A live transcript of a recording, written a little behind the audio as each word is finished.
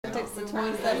the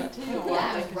 27th.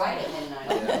 Yeah, it was right at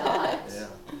midnight. He died. Yeah.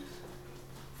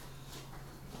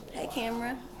 Hey,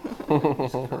 camera.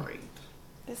 Great.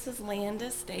 This is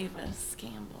Landis Davis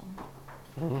Campbell.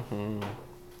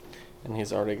 And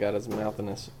he's already got his mouth in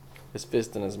his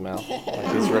fist in his mouth.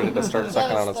 Like he's ready to start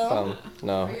sucking on his thumb.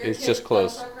 No, Are your it's kids just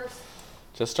close. thumbsuckers?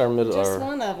 Just our middle, Just or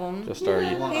one of them. just our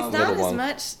He's middle not as one.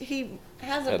 much. He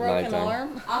has a At broken nighttime.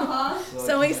 arm, Uh-huh.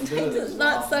 so he's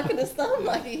not sucking his thumb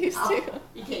like he used to.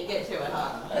 You can't get to it,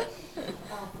 huh?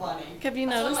 How funny. Have you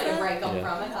noticed Somebody that? break them Yeah.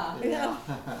 from it, huh?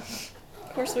 Yeah.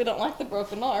 Of course, we don't like the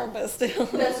broken arm, but still.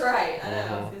 That's right. I know.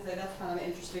 I was gonna say that's kind of an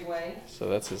interesting way. So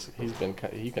that's his. He's been.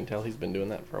 You can tell he's been doing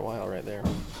that for a while, right there.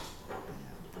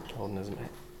 Holding his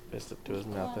fist up to his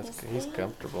mouth. He's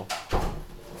comfortable.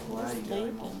 Glad you got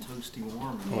him all toasty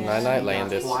warm. Well, night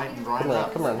Landis. Light and bright.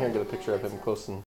 Come around here and get a picture of him close and